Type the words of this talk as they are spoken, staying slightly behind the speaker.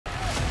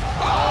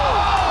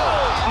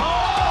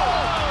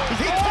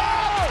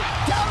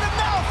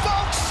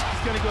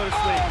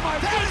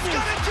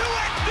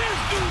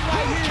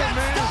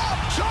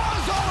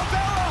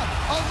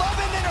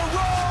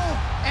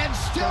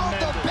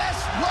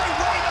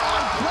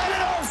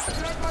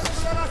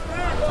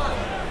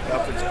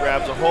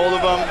grabs a hold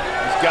of him.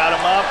 He's got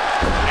him up.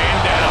 And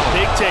down.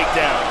 Big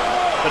takedown.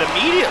 But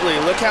immediately,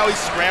 look how he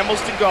scrambles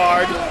to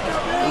guard.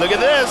 Look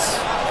at this.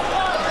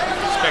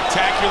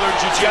 Spectacular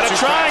jiu-jitsu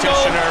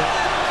practitioner.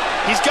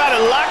 He's got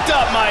it locked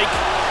up, Mike.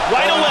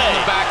 Right away. On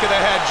the back of the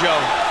head,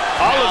 Joe.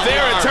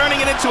 Oliveira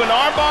turning it into an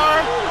armbar.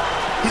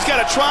 He's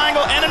got a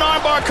triangle and an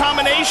armbar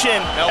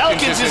combination.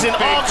 Elkins is in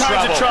all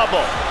kinds of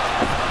trouble.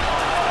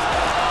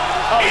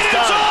 Oh, he's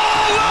done.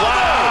 All over.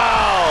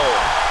 Wow.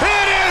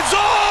 It is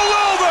all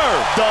over.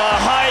 The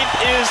hype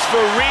is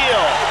for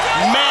real.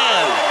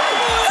 Man.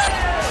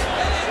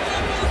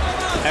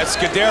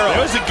 Escudero.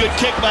 There was a good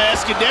kick by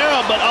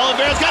Escudero, but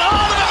Oliveira's got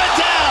all of it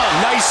down.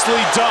 Nicely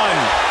done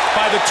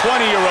by the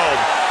 20-year-old.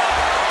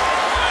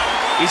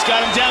 He's got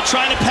him down,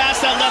 trying to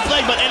pass that left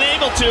leg, but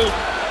unable to.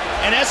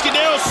 And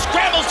Escudero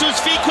scrambles to his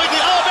feet quickly.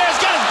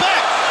 Oliveira's got his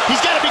back.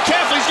 He's got to be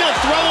careful. He's going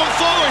to throw him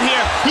forward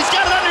here. He's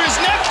got it under his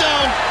neck,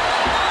 though.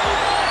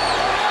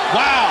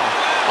 Wow.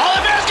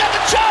 Oliveira's got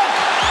the choke.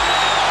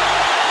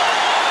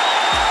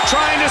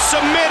 Trying to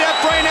submit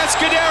Efrain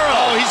Escudero.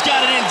 Oh, he's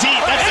got it in deep.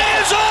 It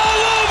is all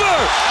over.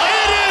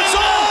 It is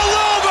all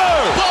over.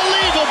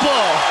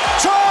 Believable.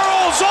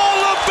 Charles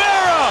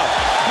Oliveira,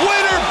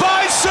 winner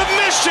by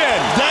submission.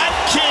 That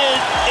kid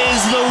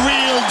is the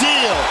real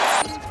deal.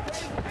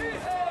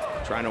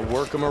 Trying to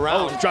work him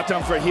around. Oh, dropped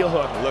down for a heel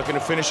hook. Looking to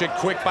finish it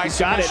quick by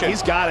submission.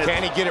 He's got it.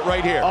 Can he get it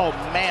right here? Oh,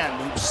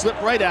 man. He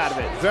slipped right out of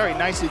it. Very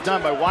nicely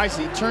done by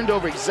Wisely. He turned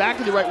over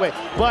exactly the right way,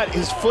 but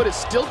his foot is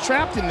still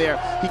trapped in there.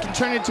 He can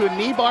turn it into a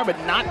knee bar, but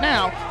not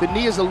now. The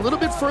knee is a little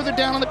bit further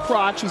down on the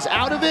crotch. He's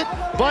out of it,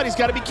 but he's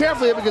got to be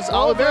careful here because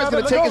Oliveira's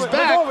going to take his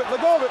back.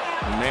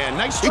 Man,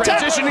 nice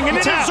transitioning, and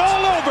it is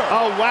all over.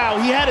 Oh, wow.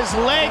 He had his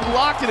leg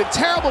locked in a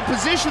terrible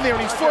position there,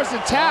 and he's forced to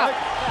tap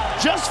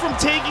just from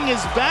taking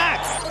his back.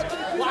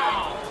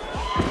 Wow.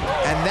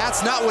 And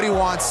that's not what he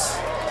wants.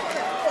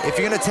 If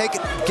you're gonna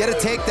get a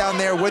takedown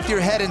there with your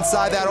head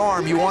inside that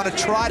arm, you want to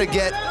try to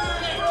get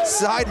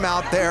side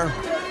mount there.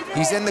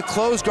 He's in the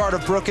closed guard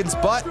of Brookins,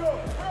 but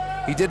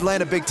he did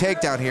land a big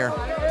takedown here,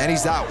 and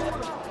he's out.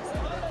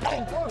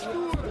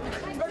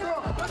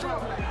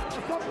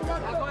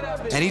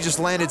 And he just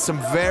landed some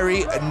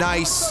very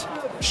nice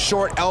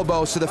short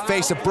elbows to the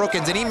face of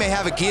Brookins, and he may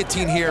have a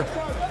guillotine here.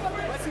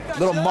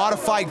 Little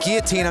modified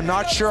guillotine. I'm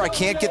not sure. I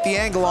can't get the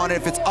angle on it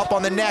if it's up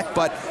on the neck,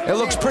 but it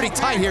looks pretty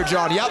tight here,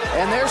 John. Yep.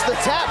 And there's the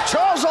tap.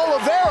 Charles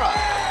Oliveira,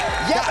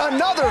 yet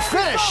another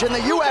finish in the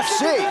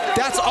UFC.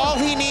 That's all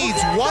he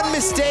needs. One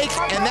mistake,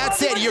 and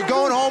that's it. You're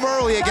going home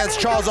early against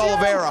Charles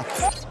Oliveira.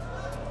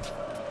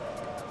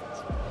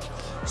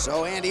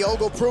 So Andy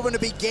Ogle proven to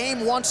be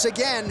game once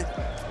again.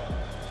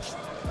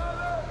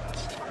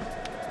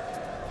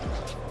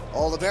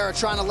 Oliveira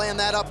trying to land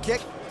that up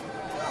kick.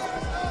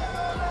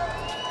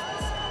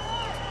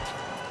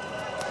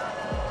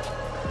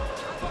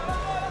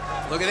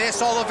 Look at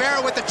this, Oliveira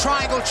with the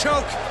triangle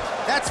choke.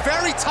 That's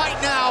very tight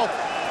now.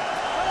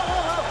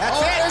 That's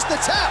it. There's the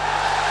tap.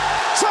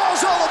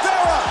 Charles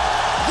Oliveira,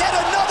 yet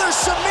another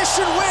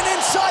submission win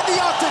inside the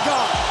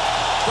octagon.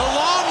 The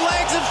long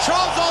legs of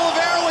Charles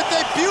Oliveira with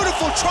a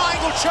beautiful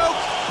triangle choke.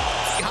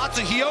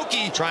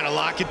 Hioki trying to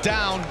lock it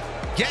down.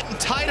 Getting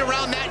tight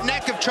around that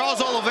neck of Charles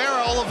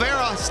Oliveira.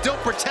 Oliveira still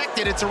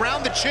protected. It's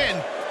around the chin.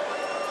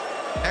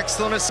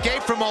 Excellent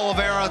escape from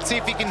Oliveira. Let's see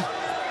if he can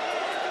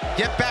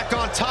get back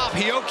on top.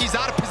 Hioki's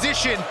out of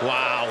position.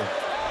 Wow.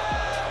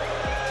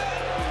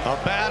 A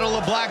battle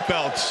of black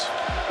belts.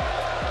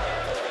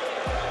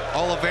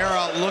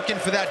 Oliveira looking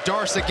for that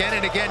Darce again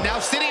and again. Now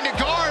sitting to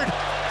guard.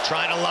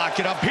 Trying to lock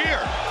it up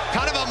here.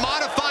 Kind of a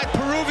modified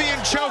Peruvian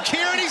choke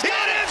here, and he's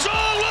got it. It's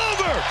all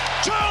over.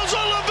 Charles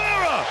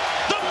Oliveira,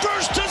 the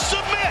first to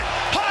submit.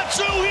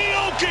 Hatsu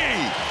Hioki.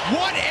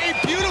 What a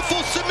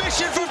beautiful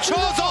submission from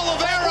Charles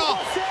Oliveira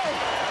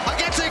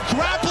against a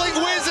grappling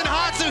whiz in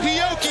Hatsu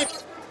Hioki.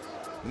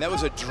 And that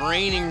was a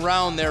draining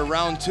round there,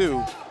 round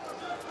two.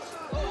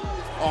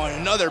 Oh,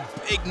 and another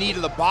big knee to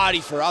the body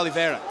for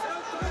Oliveira.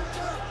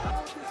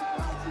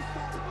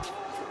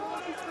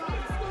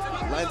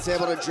 Len's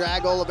able to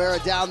drag Oliveira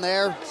down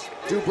there.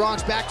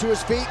 Dubronx back to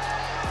his feet.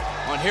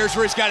 Oh, and here's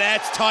where he's got it.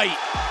 That's tight.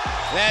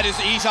 That is,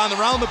 he's on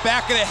around the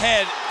back of the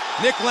head.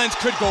 Nick Lenz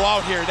could go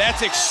out here.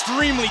 That's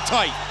extremely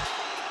tight.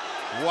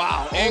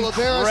 Wow,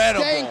 Oliveira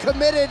incredible. staying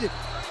committed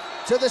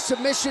to the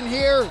submission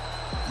here.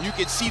 You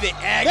can see the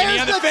agony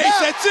on the face. Tap.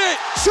 That's it.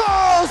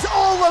 Charles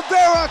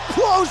Oliveira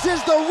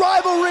closes the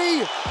rivalry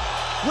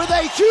with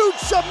a huge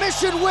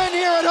submission win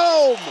here at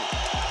home.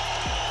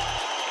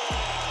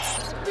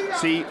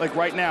 See, like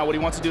right now, what he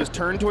wants to do is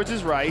turn towards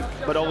his right,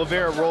 but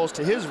Oliveira rolls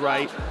to his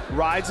right,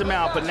 rides him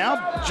out. But now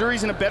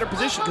Jury's in a better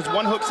position because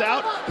one hook's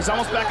out. He's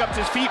almost back up to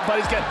his feet, but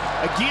he's got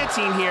a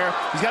guillotine here.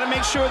 He's got to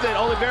make sure that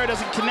Oliveira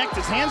doesn't connect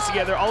his hands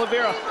together.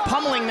 Oliveira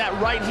pummeling that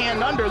right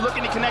hand under,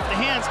 looking to connect the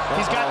hands.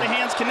 He's got the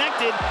hands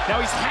connected.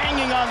 Now he's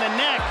hanging on the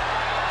neck.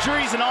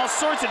 Jury's in all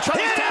sorts of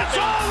trouble. It's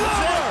all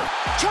over.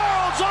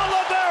 Charles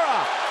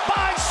Oliveira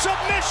by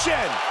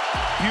submission.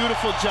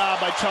 Beautiful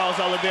job by Charles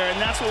Oliveira, and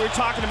that's what we're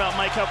talking about,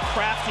 Mike, how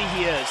crafty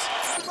he is.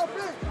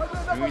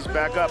 He's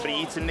back up, and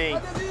he eats a knee.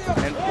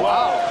 And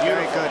wow,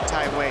 very good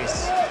tight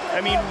waist.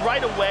 I mean,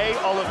 right away,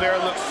 Oliveira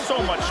looks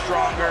so much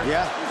stronger.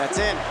 Yeah, that's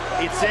in.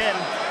 It's in.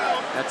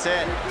 That's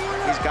it.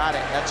 He's got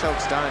it. That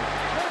choke's done.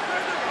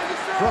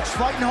 Brooks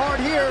fighting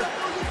hard here.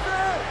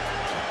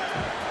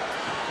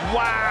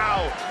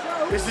 Wow,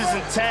 this is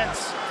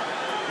intense.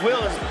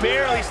 Will is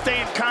barely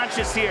staying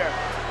conscious here.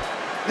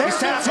 He's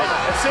tapping.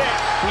 That's it.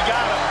 We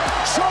got him.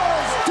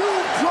 Charles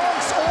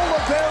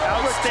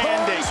Oliveira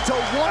returns to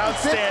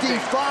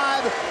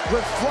 155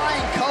 with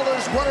flying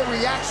colors. What a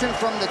reaction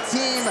from the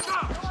team.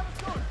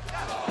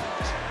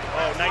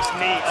 Oh, nice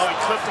knee. Oh, he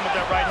clipped him with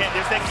that right hand.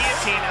 There's that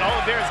guillotine, and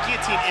Oliveira's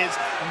guillotine is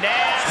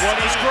nasty. What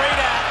he's great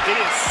at. It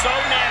is so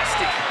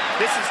nasty.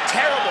 This is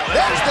terrible.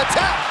 There's the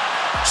tap.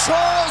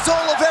 Charles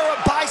Oliveira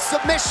by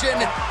submission.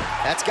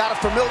 That's got a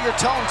familiar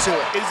tone to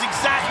it. It's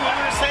exactly what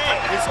we were saying.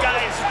 This guy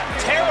is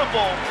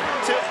terrible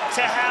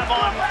to have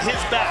on his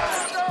back.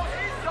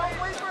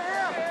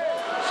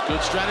 It's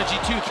good strategy,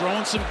 too,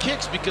 throwing some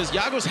kicks because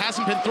Giagos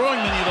hasn't been throwing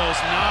many of those.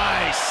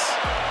 Nice.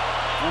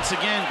 Once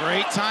again,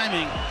 great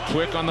timing.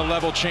 Quick on the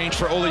level change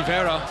for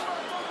Oliveira.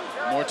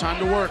 More time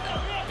to work.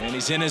 And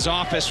he's in his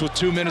office with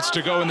 2 minutes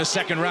to go in the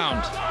second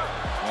round.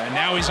 And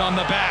now he's on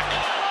the back.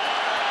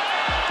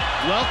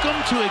 Welcome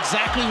to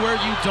exactly where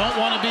you don't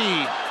want to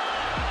be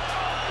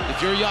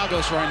if you're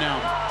Giagos right now.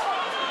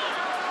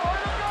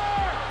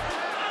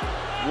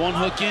 One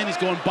hook in, he's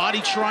going body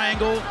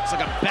triangle. It's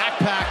like a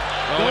backpack.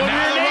 Oh,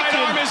 now the right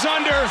arm is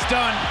under. It's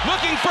done.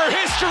 Looking for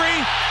history.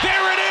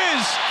 There it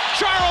is.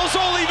 Charles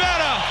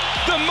Oliveira,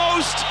 the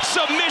most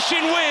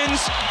submission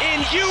wins in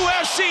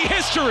UFC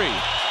history.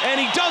 And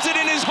he does it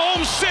in his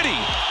home city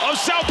of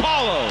Sao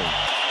Paulo.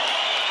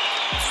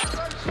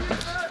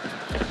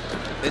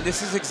 And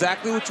this is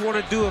exactly what you want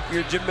to do if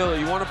you're Jim Miller.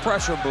 You want to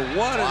pressure him, but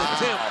what an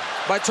attempt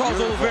by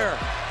Charles Oliveira.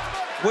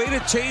 Way to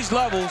change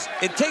levels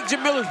and take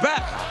Jim Miller's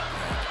back.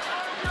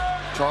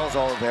 Charles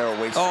Oliveira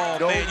wastes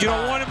no man, you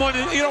don't want him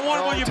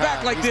on your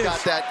back like this. He's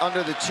got that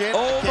under the chin.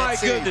 Oh my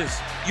goodness.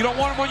 You don't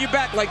want him on your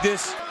back like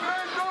this.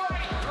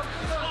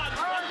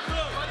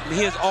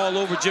 He is all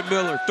over Jim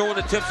Miller, throwing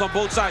attempts on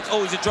both sides.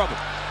 Oh, he's in trouble.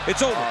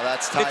 It's over. Oh,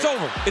 that's tight. It's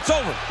over. It's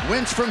over.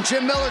 Wins from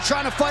Jim Miller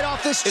trying to fight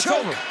off this choke. It's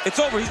over. It's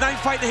over. He's not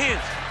even fighting the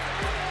hands.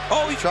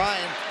 Oh, he's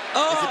trying.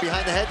 Is it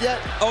behind the head yet?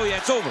 Oh, yeah,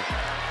 it's over.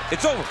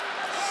 It's over.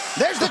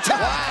 There's the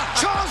tap. Wow.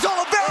 Charles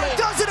Oliveira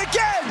does it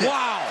again.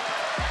 Wow.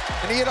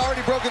 And he had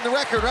already broken the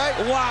record, right?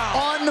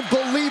 Wow.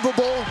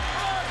 Unbelievable.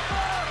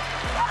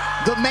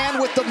 The man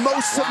with the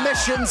most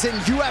submissions in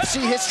UFC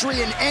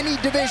history in any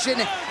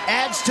division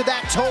adds to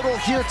that total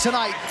here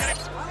tonight.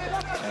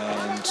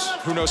 And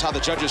who knows how the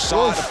judges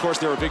saw it. Of course,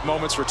 there were big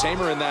moments for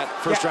Tamer in that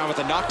first round with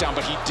the knockdown,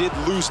 but he did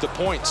lose the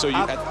point. So you,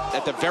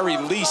 at the very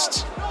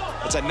least,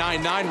 it's a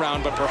 9-9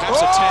 round, but perhaps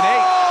a 10-8.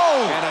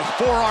 And a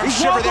forearm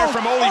shiver there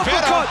from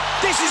Oliveira.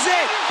 This is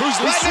it. Who's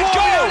letting it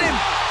go?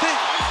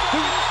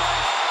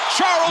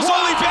 Charles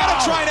Oliveira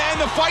trying to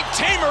end the fight.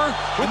 Tamer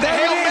with the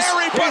Hail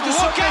Mary, but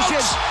look out.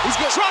 He's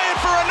trying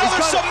for another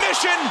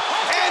submission.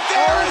 And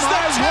there is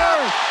the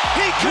tap.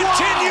 He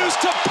continues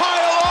to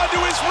pile onto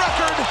his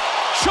record.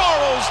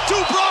 Charles "Du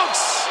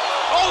Bronx"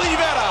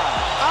 Oliveira.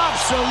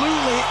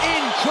 Absolutely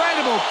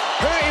incredible.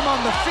 Hurt him on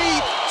the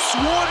feet,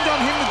 swarmed on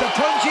him with the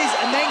punches,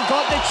 and then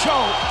got the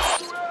choke.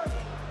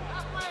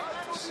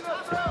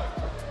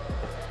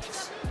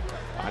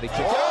 Body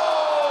kick.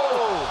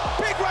 Oh!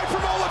 Big right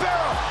from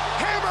Oliveira.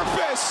 Hammer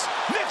fist.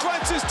 Nick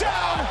Lentz is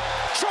down.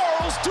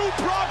 Charles "Du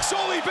Bronx"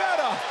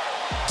 Oliveira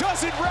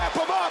doesn't wrap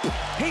him up.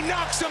 He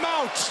knocks him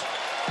out.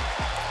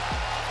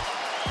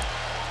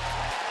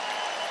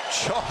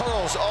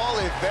 Charles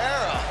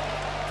Oliveira.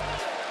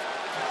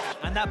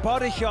 And that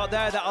body shot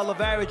there that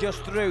Oliveira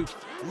just threw,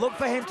 look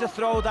for him to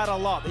throw that a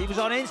lot. He was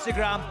on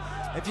Instagram.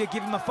 If you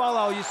give him a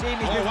follow, you see him,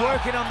 he's been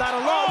working on that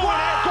a lot. Oh,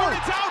 wow!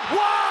 It's out!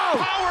 Wow!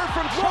 Power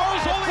from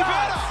Charles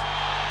Oliveira!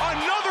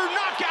 Another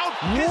knockout,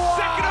 his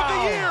second of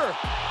the year!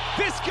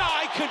 This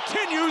guy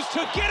continues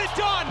to get it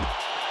done!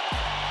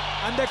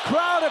 And the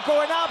crowd are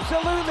going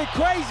absolutely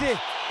crazy.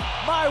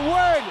 My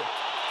word!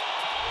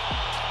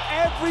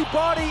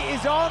 Everybody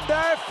is on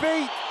their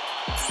feet.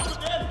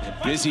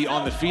 Busy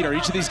on the feet are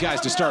each of these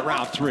guys to start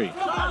round 3.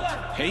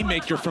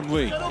 Haymaker from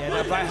Lee. Yeah,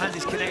 that right hand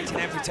is connecting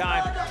every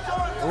time.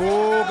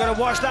 Oh, gonna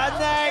watch that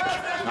neck.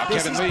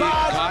 This Kevin is Lee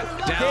bad. caught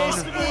down.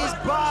 This is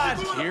bad.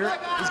 Here.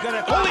 He's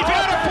gonna.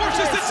 Oliveira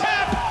forces the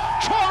tap.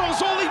 Charles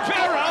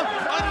Oliveira,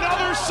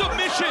 another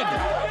submission.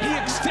 He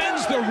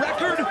extends the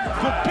record.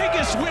 The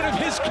biggest win of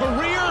his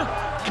career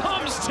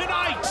comes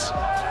tonight.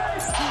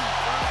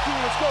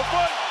 Let's go,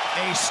 fight.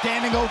 A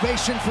standing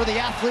ovation for the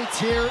athletes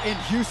here in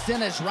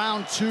Houston as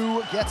round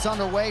 2 gets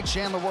underway.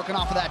 Chandler working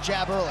off of that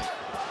jab early.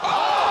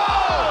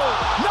 Oh!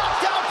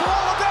 Knockdown for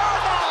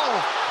Oliveira now!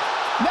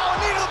 Now a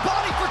knee to the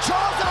body for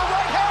Charles and a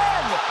right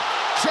hand!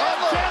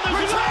 Chandler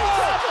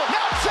retrieves!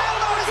 Now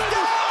Chandler is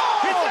down!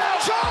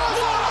 Charles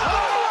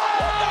Oliveira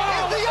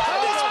is the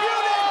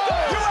undisputed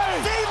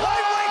UFC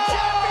lightweight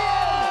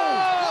champion!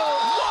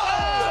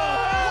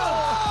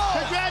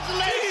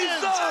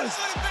 Congratulations!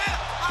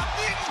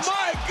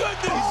 My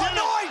goodness!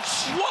 Illinois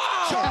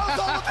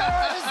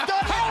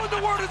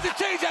does it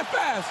change that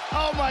fast?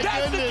 Oh my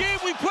That's goodness. the game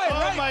we play,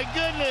 right? Oh my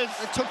goodness.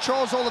 It took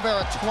Charles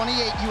Oliveira 28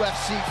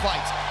 UFC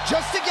fights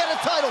just to get a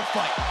title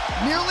fight.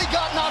 Nearly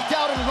got knocked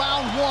out in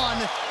round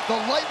 1. The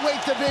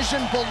lightweight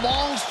division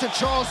belongs to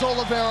Charles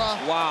Oliveira.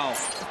 Wow.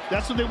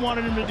 That's what they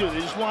wanted him to do.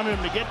 They just wanted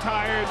him to get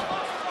tired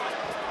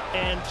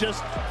and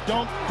just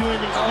don't do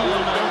anything. Oh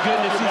my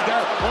goodness, he's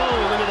got. Whoa,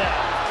 look at that.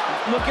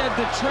 Look at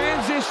the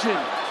transition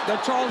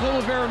that Charles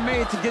Oliveira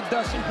made to get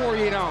Dustin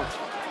Poirier down.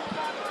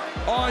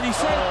 Oh, and he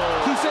said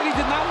he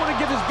did not want to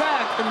give his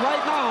back, and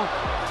right now,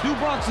 Du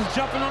Bronx is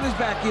jumping on his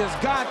back. He has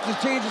got to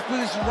change his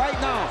position right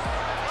now,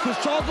 because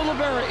Charles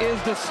Oliveira is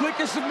the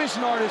slickest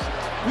submission artist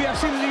we have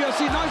seen in the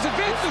UFC. Now he's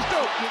advanced the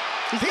stroke.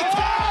 He's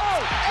down!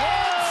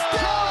 And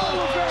still,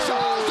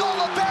 Charles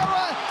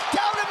Oliveira,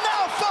 down him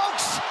now,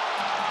 folks!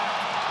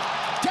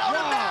 Down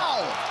him now!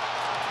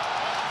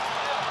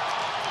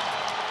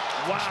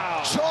 Wow.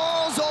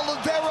 Charles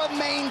Oliveira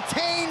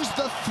maintains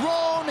the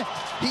throne.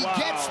 He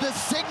gets the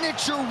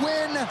signature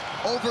win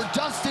over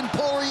Dustin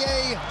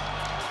Poirier.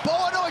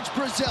 Boa noite,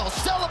 Brazil.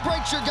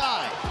 Celebrate your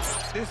guy.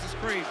 This is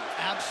crazy.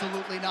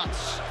 Absolutely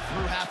nuts.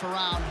 Through half a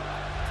round.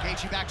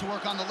 Gaethje back to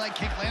work on the leg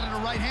kick. Landed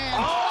a right hand.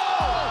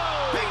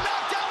 Oh! Big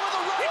knockdown with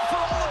a right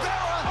for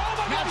Oliveira. Oh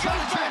my Now God,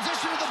 trying to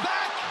transition to the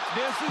back.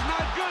 This is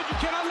not good. You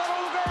cannot let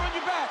Oliveira on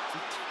your back.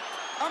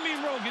 I mean,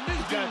 Rogan, this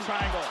He's got a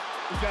triangle.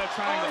 He's got a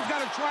triangle. Oh, he's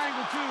got a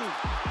triangle, too.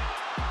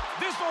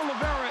 This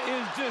Oliveira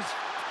is just...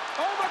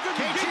 Oh, my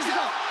goodness. Gaethje's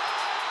out.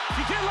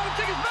 You can't let him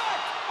take his back.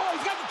 Oh,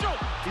 he's got the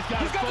choke. He's got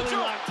it fully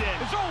locked in.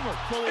 It's over.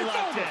 Fully it's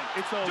locked over. in.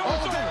 It's over. Joe,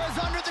 Oliveira's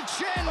under the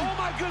chin. Oh,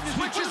 my goodness.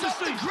 Switches up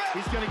the grip.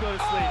 He's going to go to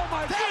sleep. Oh,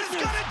 my That goodness.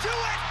 is gonna do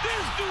it.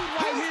 This dude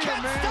Who right here, can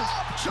man.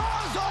 stop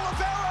Charles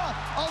Oliveira?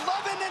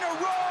 11 in a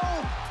row,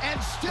 and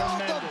still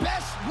the Tremendous.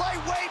 best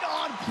lightweight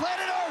on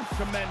planet Earth.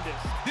 Tremendous.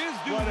 This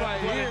dude What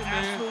right here, an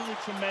man. absolutely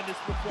tremendous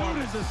Dude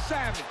performance. is a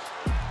savage.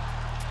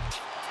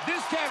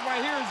 This cat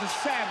right here is a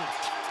savage.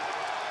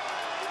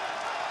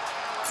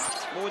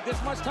 But with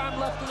this much time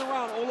left in the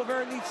round,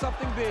 Oliveira needs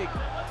something big.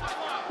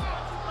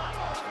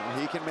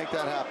 He can make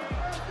that happen.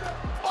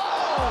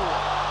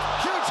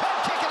 Oh! Huge head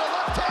kick and a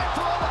left hand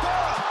for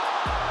Oliveira.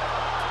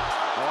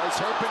 Oh, he's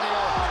hurt Benio.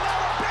 Oh,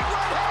 now a big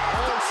right hand.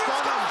 Oh, the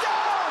goes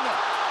down.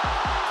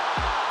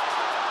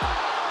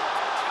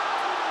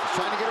 He's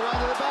trying to get around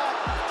to the back.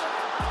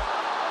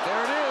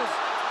 There it is.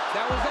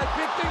 That was that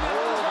big thing that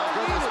Oliveira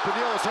needed.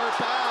 Benio's hurt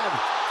bad.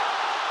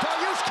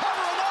 Dariush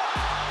covering up.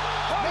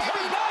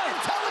 Maybe not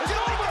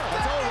intelligently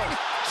defending.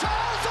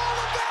 Charles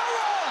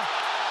Oliveira.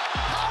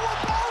 How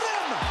about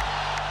him?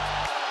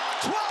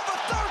 12 of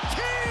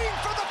 13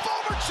 for the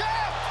former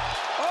champ.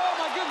 Oh,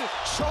 my goodness.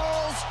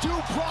 Charles Du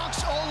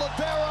Bronx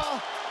Oliveira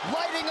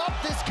lighting up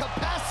this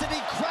capacity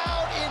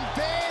crowd in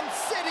Van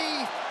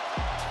City.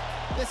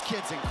 This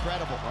kid's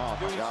incredible. Oh,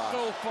 my Dude, God.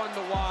 so fun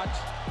to watch.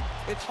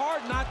 It's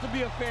hard not to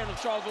be a fan of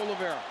Charles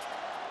Oliveira.